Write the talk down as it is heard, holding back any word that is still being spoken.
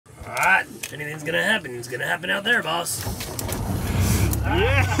Alright, if anything's gonna happen, it's gonna happen out there, boss.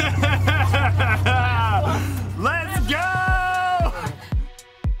 Yeah! Let's go!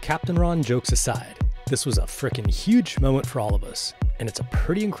 Captain Ron jokes aside, this was a frickin' huge moment for all of us, and it's a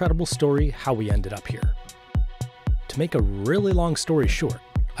pretty incredible story how we ended up here. To make a really long story short,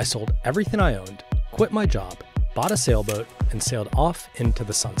 I sold everything I owned, quit my job, bought a sailboat, and sailed off into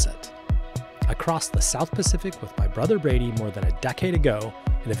the sunset. I crossed the South Pacific with my brother Brady more than a decade ago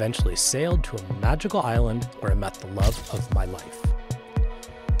and eventually sailed to a magical island where I met the love of my life.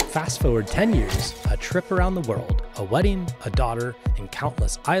 Fast forward 10 years, a trip around the world, a wedding, a daughter, and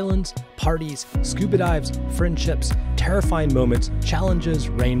countless islands, parties, scuba dives, friendships, terrifying moments, challenges,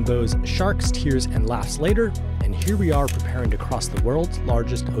 rainbows, sharks, tears, and laughs later, and here we are preparing to cross the world's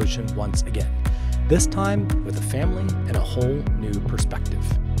largest ocean once again, this time with a family and a whole new perspective.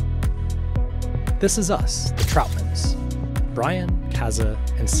 This is us, the Troutmans, Brian, Kaza,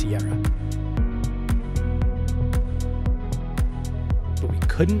 and Sierra. But we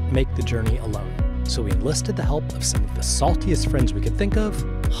couldn't make the journey alone, so we enlisted the help of some of the saltiest friends we could think of,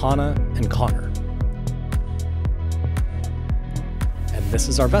 Hannah and Connor. And this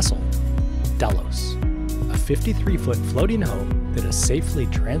is our vessel, Delos, a 53-foot floating home that has safely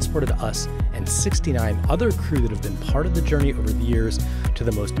transported us and 69 other crew that have been part of the journey over the years to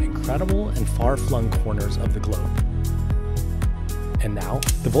the most incredible and far-flung corners of the globe. And now,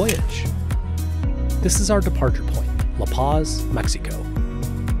 the voyage. This is our departure point, La Paz, Mexico.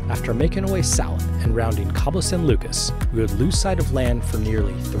 After making our way south and rounding Cabo San Lucas, we would lose sight of land for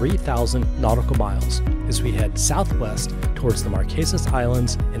nearly 3,000 nautical miles as we head southwest towards the Marquesas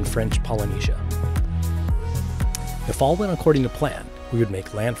Islands in French Polynesia. If all went according to plan, we would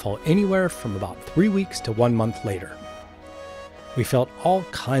make landfall anywhere from about 3 weeks to 1 month later. We felt all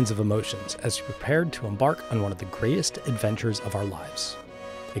kinds of emotions as we prepared to embark on one of the greatest adventures of our lives.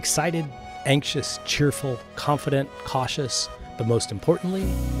 Excited, anxious, cheerful, confident, cautious, but most importantly,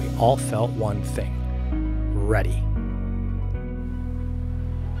 we all felt one thing: ready.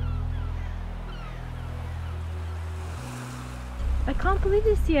 I can't believe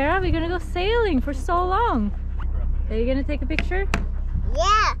this, Sierra. We're gonna go sailing for so long. Are you gonna take a picture?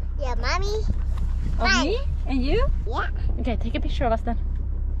 Yeah, yeah, mommy. Of me? And you? Yeah. Okay, take a picture of us then.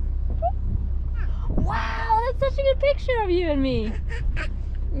 Wow, that's such a good picture of you and me.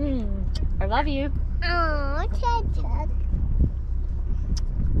 I love you. Oh, Chad.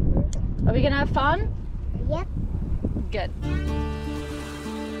 Are we gonna have fun? Yep. Good.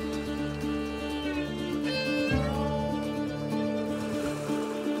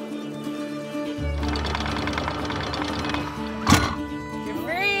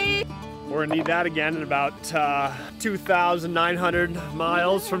 We're gonna need that again in about 2,900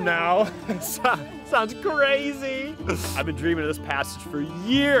 miles from now. Sounds crazy. I've been dreaming of this passage for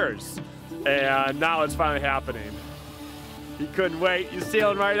years, and now it's finally happening. He couldn't wait. He's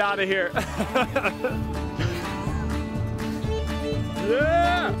sailing right out of here.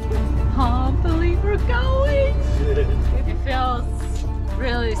 Yeah! Can't believe we're going. It feels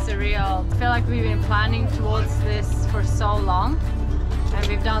really surreal. I feel like we've been planning towards this for so long. And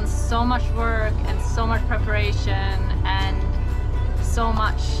we've done so much work and so much preparation and so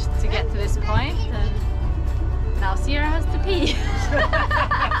much to get to this point. And now Sierra has to pee.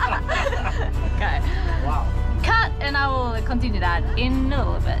 Okay. Wow. Cut, and I will continue that in a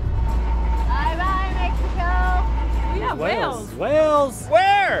little bit. Bye bye, Mexico. We have whales. Whales!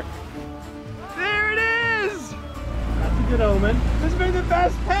 Where? There it is! That's a good omen. This has been the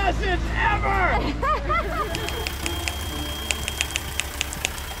best passage ever!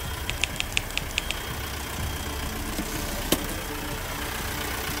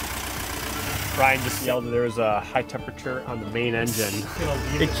 Brian just yelled that there was a high temperature on the main engine.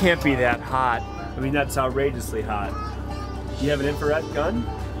 It can't be that hot. I mean, that's outrageously hot. You have an infrared gun?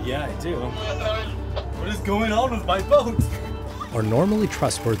 Yeah, I do. What is going on with my boat? Our normally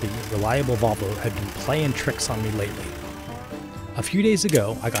trustworthy, reliable Volvo had been playing tricks on me lately. A few days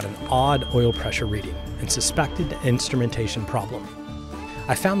ago, I got an odd oil pressure reading and suspected an instrumentation problem.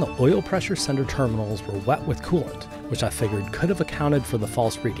 I found the oil pressure sender terminals were wet with coolant, which I figured could have accounted for the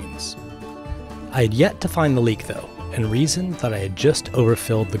false readings. I had yet to find the leak though, and reasoned that I had just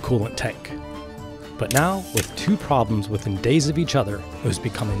overfilled the coolant tank. But now, with two problems within days of each other, it was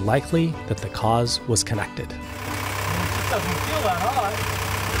becoming likely that the cause was connected. It doesn't feel that hot.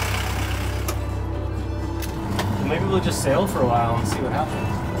 Well, maybe we'll just sail for a while and see what happens.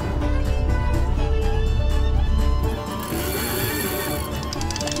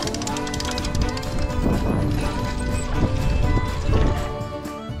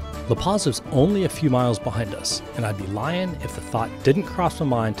 La Paz was only a few miles behind us, and I'd be lying if the thought didn't cross my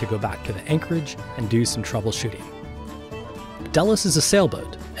mind to go back to the anchorage and do some troubleshooting. Delos is a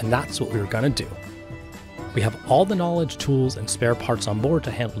sailboat, and that's what we were gonna do. We have all the knowledge, tools, and spare parts on board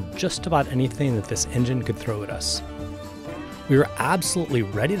to handle just about anything that this engine could throw at us. We were absolutely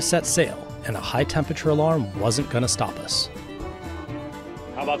ready to set sail, and a high temperature alarm wasn't gonna stop us.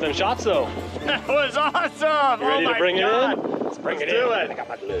 How about them shots though? That was awesome! You ready to bring it in? Let's bring it in. I got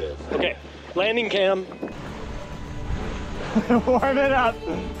my gloves. Okay, landing cam. Warm it up.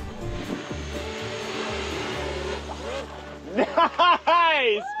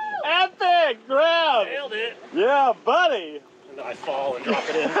 Nice! Epic grab! Nailed it. Yeah, buddy! And then I fall and drop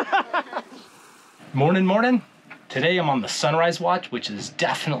it in. Morning. Today I'm on the sunrise watch, which is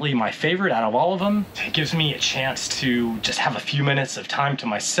definitely my favorite out of all of them. It gives me a chance to just have a few minutes of time to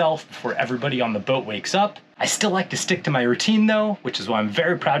myself before everybody on the boat wakes up. I still like to stick to my routine though, which is why I'm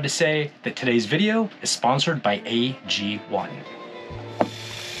very proud to say that today's video is sponsored by AG1.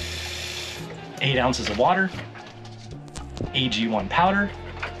 8 ounces of water, AG1 powder,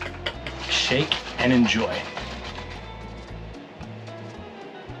 shake and enjoy.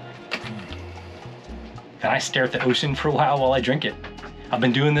 Then I stare at the ocean for a while I drink it. I've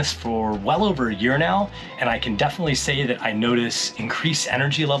been doing this for well over a year now, and I can definitely say that I notice increased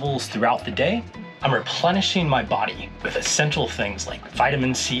energy levels throughout the day. I'm replenishing my body with essential things like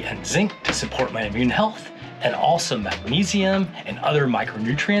vitamin C and zinc to support my immune health, and also magnesium and other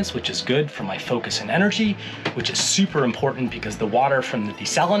micronutrients, which is good for my focus and energy, which is super important because the water from the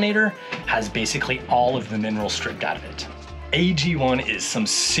desalinator has basically all of the minerals stripped out of it. AG1 is some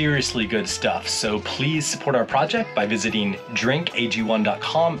seriously good stuff, so please support our project by visiting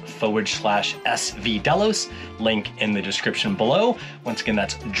drinkag1.com/svdelos, link in the description below. Once again,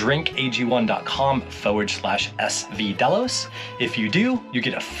 that's drinkag1.com/svdelos. If you do, you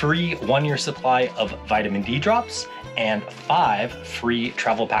get a free 1-year supply of vitamin D drops and 5 free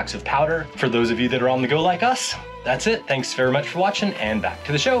travel packs of powder for those of you that are on the go like us. That's it. Thanks very much for watching, and back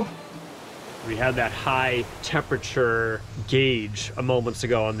to the show. We had that high temperature gauge a moments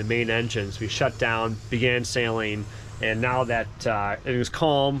ago on the main engines. We shut down, began sailing, and now that everything's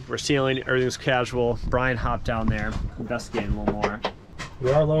calm, we're sailing, everything's casual. Brian hopped down there, investigating a little more.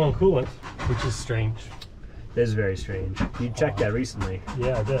 We are low on coolant, which is strange. It is very strange. You checked that recently.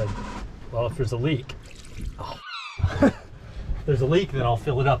 Yeah, I did. Well, if there's a leak, if there's a leak, then I'll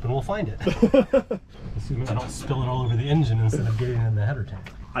fill it up and we'll find it. Assuming I don't spill it all over the engine instead of getting it in the header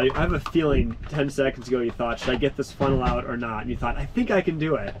tank. I have a feeling 10 seconds ago you thought, should I get this funnel out or not? And you thought, I think I can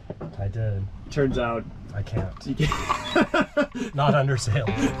do it. I did. Turns out, I can't. you can't. Not under sail.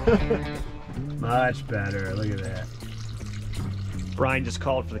 Much better, look at that. Brian just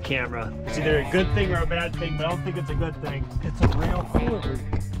called for the camera. It's either a good thing or a bad thing, but I don't think it's a good thing. It's a real fluid.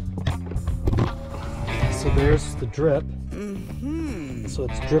 So there's the drip. So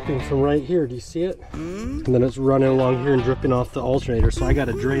it's dripping from right here, do you see it? And then it's running along here and dripping off the alternator. So I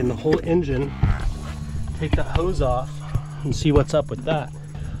gotta drain the whole engine, take that hose off, and see what's up with that.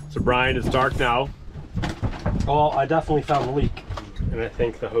 So Brian, it's dark now. Oh, I definitely found a leak. And I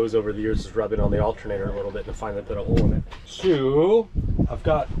think the hose over the years is rubbing on the alternator a little bit and finally put a hole in it. So, I've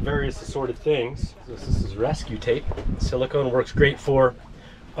got various assorted things. So this is rescue tape. Silicone works great for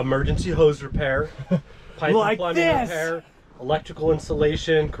emergency hose repair, pipe and plumbing repair, electrical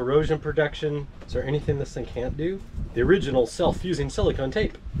insulation, corrosion protection. Is there anything this thing can't do? The original self-fusing silicone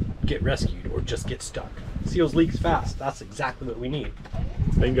tape. Get rescued or just get stuck. Seals leaks fast. That's exactly what we need.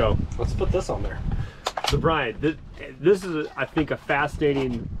 Bingo. Let's put this on there. So Brian, this is, I think, a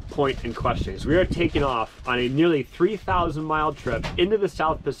fascinating point in question. We are taking off on a nearly 3,000 mile trip into the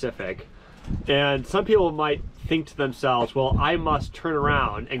South Pacific, and some people might think to themselves, well, I must turn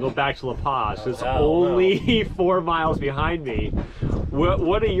around and go back to La Paz. It's only 4 miles behind me.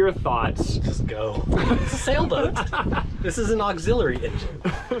 What are your thoughts? Just go. It's a sailboat. This is an auxiliary engine.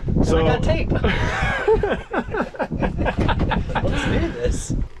 So I got tape. Let's do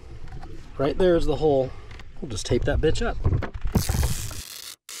this. Right there is the hole. We'll just tape that bitch up.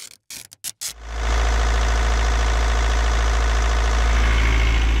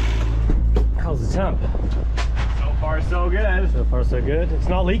 How's the temp? So far, so good. So far, so good. It's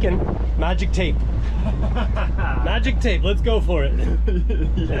not leaking. Magic tape. Magic tape. Let's go for it.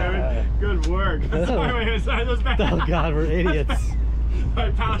 Yeah, good work. Sorry, those back. Oh God, we're idiots.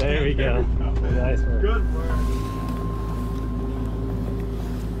 There we go. Nice work. Good work.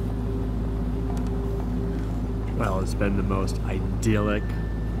 Well, it's been the most idyllic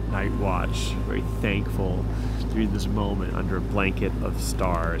night watch. Very thankful through this moment under a blanket of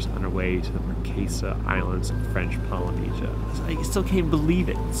stars on our way to the Marquesa Islands of French Polynesia. I still can't believe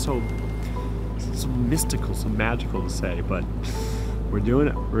it. It's so mystical, so magical to say, but we're doing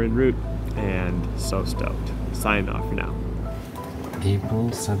it. We're en route and so stoked. Signing off for now. April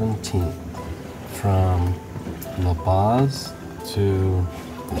 17th, from La Paz to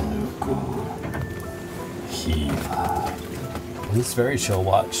Hiva. This is very chill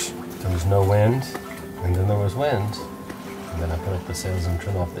watch. There was no wind, and then there was wind. And then I put up the sails and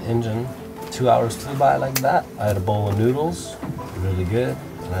turned off the engine. 2 hours flew by like that. I had a bowl of noodles, really good,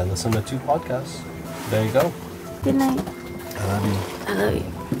 and I listened to 2 podcasts. There you go. Good night. I love you. I love you.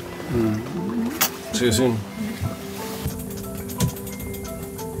 See you soon.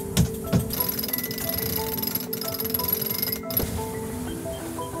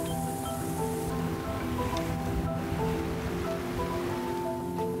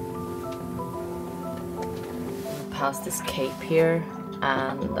 Past this cape here,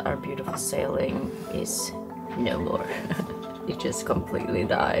 and our beautiful sailing is no more. It just completely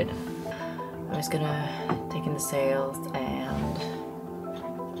died. I'm just gonna take in the sails and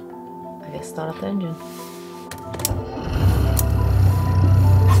I guess start up the engine.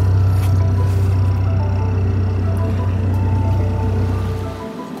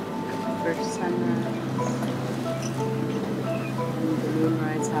 First sunrise. And the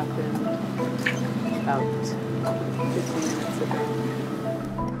moonrise happened about 15 minutes ago.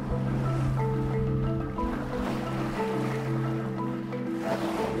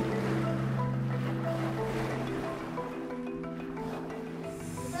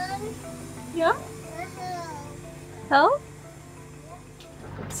 Yeah? Help?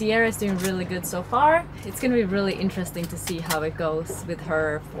 Sierra is doing really good so far. It's gonna be really interesting to see how it goes with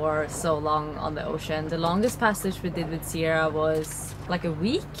her for so long on the ocean. The longest passage we did with Sierra was like a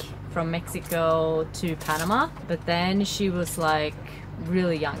week from Mexico to Panama, but then she was like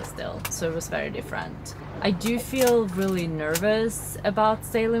really young still, so it was very different. I do feel really nervous about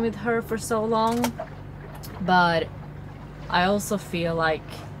sailing with her for so long, but I also feel like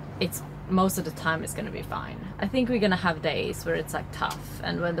it's most of the time it's gonna be fine. I think we're gonna have days where it's like tough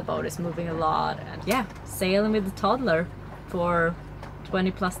and when the boat is moving a lot, and yeah, sailing with the Toddler for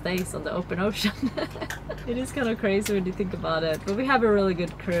 20+ days on the open ocean. It is kind of crazy when you think about it, but we have a really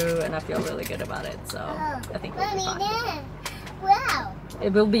good crew and I feel really good about it, so I think we'll be fine. Wow.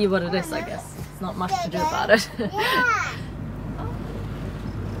 It will be what it is, I guess. It's not much to do about it. Yeah.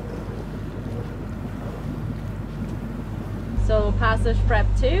 So passage prep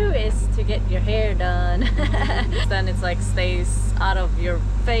 2 is to get your hair done. Then it's like stays out of your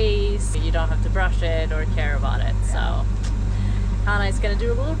face. You don't have to brush it or care about it. So Hannah is gonna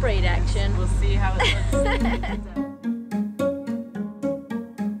do a little braid action. We'll see how it looks.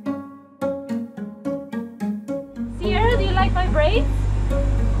 Sierra, do you like my braids?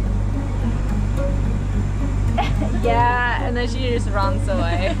 Yeah, and then she just runs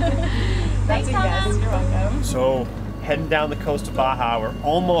away. That's a guess. You're welcome. So, heading down the coast of Baja, we're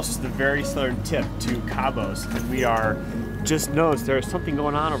almost to the very southern tip to Cabos, and we are just noticed there's something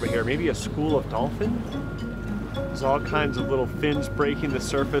going on over here. Maybe a school of dolphins? There's all kinds of little fins breaking the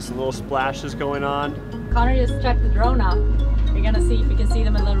surface and little splashes going on. Connor just checked the drone out. You're gonna see if you can see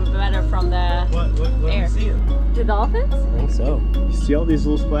them a little bit better from the air. What do you see? The dolphins? I think so. You see all these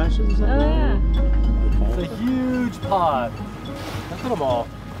little splashes? Oh yeah. It's a huge pod. Look at them all.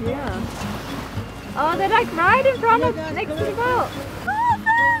 Yeah. Oh, they're like right in front of, next to the boat.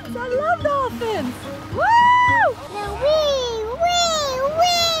 Dolphins! I love dolphins! Woo! Now wee.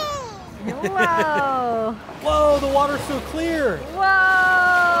 Whoa! Whoa, the water's so clear.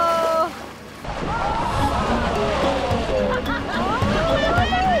 Whoa!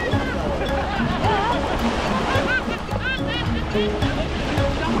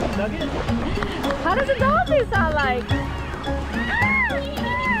 How does a dolphin sound like?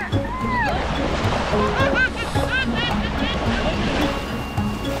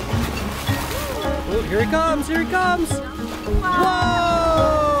 Oh, here he comes, here he comes. Whoa!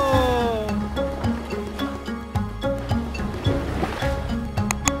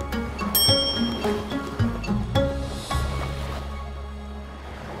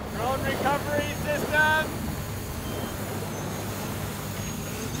 Drone recovery system!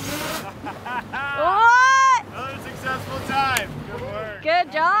 What? Another successful time. Good work.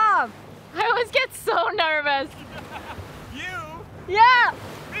 Good job! I always get so nervous. You? Yeah!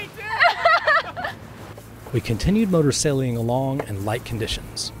 Me too! We continued motor sailing along in light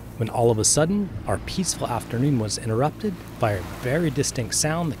conditions, when all of a sudden, our peaceful afternoon was interrupted by a very distinct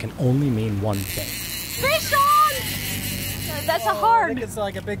sound that can only mean one thing. Fish on! That's a I hard. think it's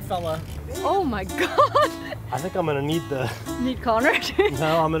like a big fella. Oh my god. I think I'm gonna need the. Need Conrad.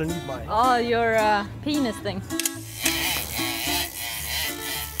 No, I'm gonna need mine. Oh, your penis thing.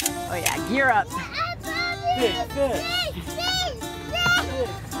 Oh yeah, gear up. Big fish.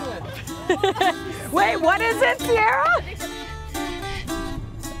 Wait, what is it, Sierra?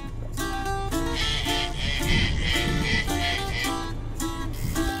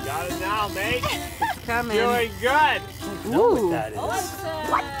 Got it now, mate. It's coming. Doing good. What that is?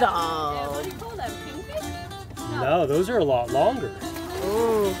 What the? What do you call them? Kingfish? No, those are a lot longer.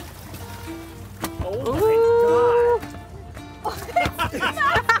 Ooh. Oh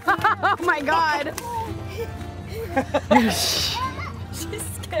Oh my god. She's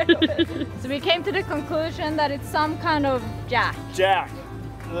scared. So we came to the conclusion that it's some kind of jack. Jack.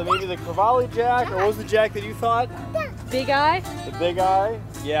 Maybe the Cavalli jack, or what was the jack that you thought? Big eye. The big eye?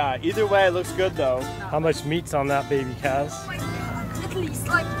 Yeah, either way, it looks good though. How much meat's on that baby, Kaz? At least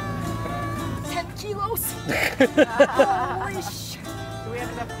like 10 kilos. Holy sh!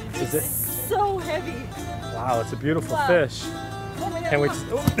 Is it? So heavy. Wow, it's a beautiful Wow. fish. Oh my god. Can we? I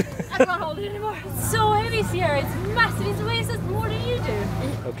can't hold it anymore. It's so heavy, Sierra. It's massive. It weighs us more than you do.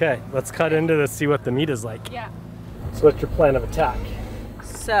 Okay, let's cut into this, see what the meat is like. Yeah. So what's your plan of attack?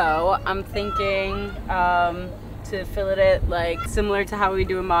 So I'm thinking to fillet it like similar to how we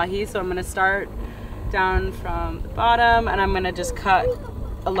do a mahi. So I'm gonna start down from the bottom and I'm gonna just cut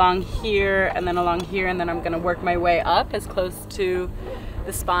along here and then along here, and then I'm gonna work my way up as close to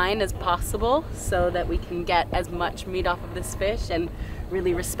the spine as possible so that we can get as much meat off of this fish and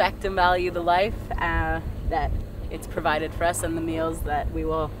really respect and value the life that it's provided for us and the meals that we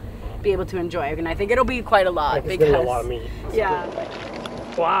will be able to enjoy. And I think it'll be quite a lot It's because gonna be a lot of meat. yeah.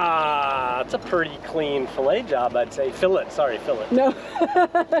 Wow, that's a pretty clean fillet job, I'd say. Fillet, sorry, fillet. No.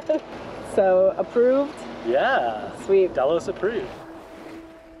 So approved. Yeah. Sweet. Delos approved.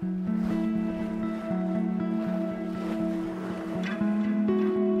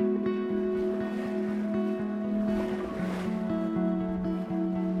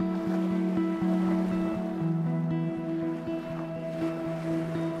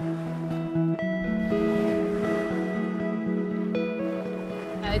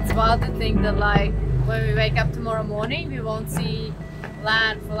 It's wild to think that like when we wake up tomorrow morning, we won't see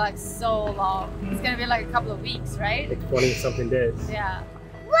land for like so long. It's gonna be like a couple of weeks, right? Like 20 something days. Yeah.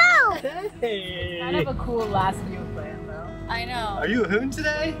 Whoa! Hey! Kind of a cool last view plan though. I know. Are you a hoon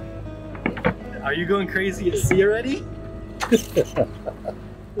today? Are you going crazy at sea already? See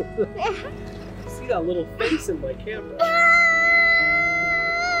that little face in my camera.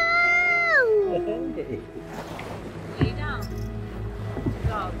 Hey. Lay down.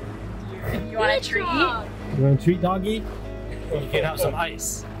 Dog. You want a treat? You want a treat, doggy? You can have some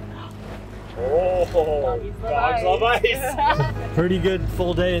ice. Oh, dogs love ice. Pretty good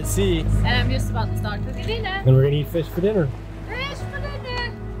full day at sea. And I'm just about to start cooking dinner. And we're gonna eat fish for dinner. Fish for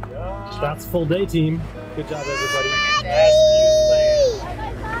dinner. That's full day, team. Good job, everybody.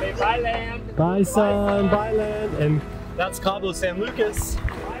 Say bye, land. Bye, son. Bye, land. And that's Cabo San Lucas.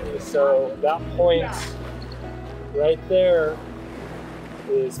 So that point right there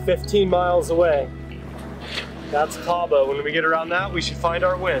is 15 miles away. That's Cabo. When we get around that, we should find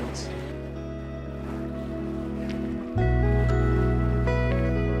our winds.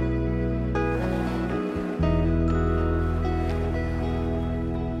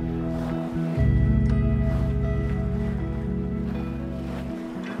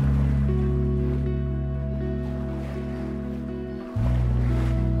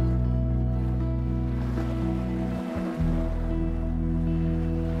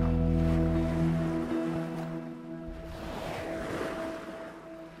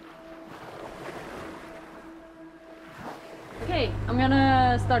 Okay, I'm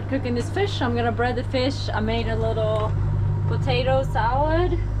gonna start cooking this fish. I'm gonna bread the fish. I made a little potato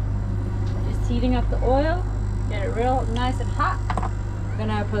salad. Just heating up the oil. Get it real nice and hot. I'm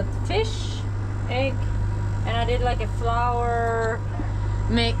gonna put fish, egg, and I did like a flour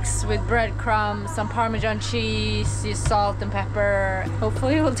mix with breadcrumbs, some Parmesan cheese, just salt and pepper.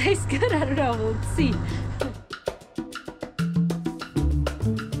 Hopefully it will taste good. I don't know, we'll see.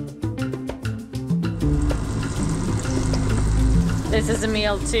 This is a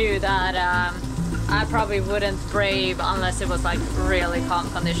meal too that I probably wouldn't brave unless it was like really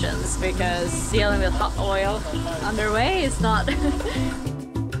calm conditions, because dealing with hot oil underway is not.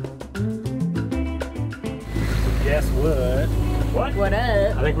 Guess what? What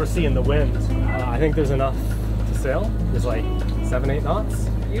up? I think we're seeing the wind. I think there's enough to sail. There's like 7-8 knots.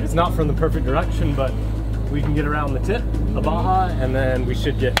 It's not from the perfect direction, but we can get around the tip of Baja, and then we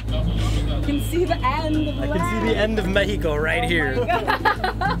should get... You can see the end of I can see the end of Mexico right here.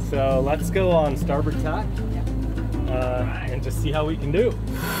 So let's go on starboard tack and just see how we can do.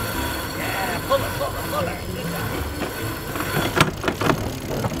 Yeah, pull it.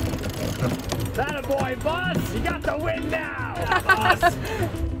 That a boy, boss! You got the wind now! Boss.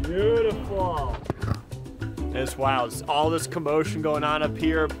 Beautiful. It's wild. It's all this commotion going on up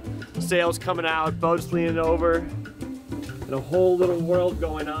here. Sails coming out, boats leaning over. And a whole little world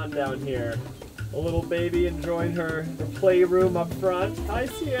going on down here. A little baby enjoying her playroom up front. Hi,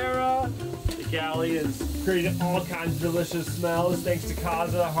 Sierra. The galley is creating all kinds of delicious smells thanks to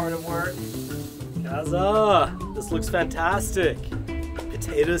Kaza, hard at work. Kaza, this looks fantastic.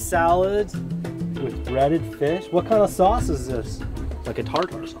 Potato salad with breaded fish. What kind of sauce is this? Like a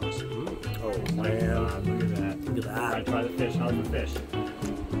tartar sauce. Oh man, look at that. Look at that. I try the fish. How's the fish?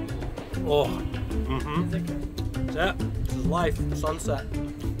 Oh. That's it. This is life. Sunset.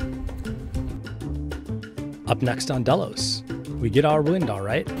 Up next on Delos, we get our wind all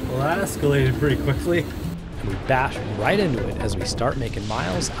right. Well, that escalated pretty quickly. And we bash right into it as we start making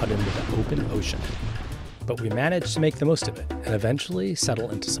miles out into the open ocean. But we managed to make the most of it and eventually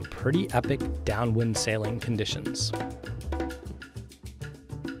settle into some pretty epic downwind sailing conditions.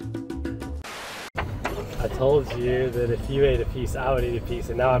 I told you that if you ate a piece, I would eat a piece,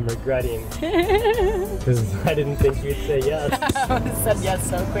 and now I'm regretting because I didn't think you'd say yes. I said yes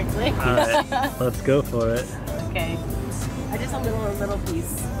so quickly. All right, let's go for it. Okay. I just a little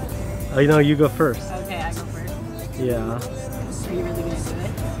piece. Oh, you know, you go first. Okay, I go first. Yeah. Are you really gonna do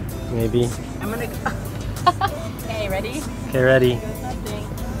it? Maybe. I'm gonna go. Okay, ready? Okay, ready.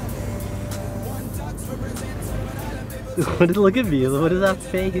 Look at me. What is that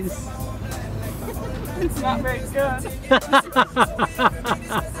face? It's not very good.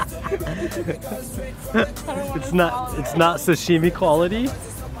 It's not sashimi quality.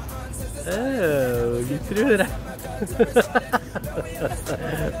 Oh, you threw it out.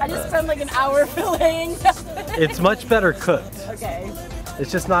 I just spent like an hour filleting. It's much better cooked. Okay.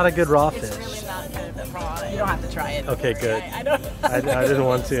 It's just not a good raw It's fish. really not good raw. You don't have to try it. Okay, good. I don't. I didn't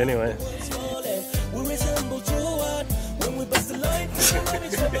want to anyway.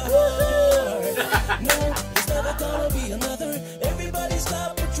 Everybody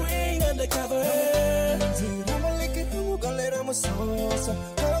stop betraying undercover.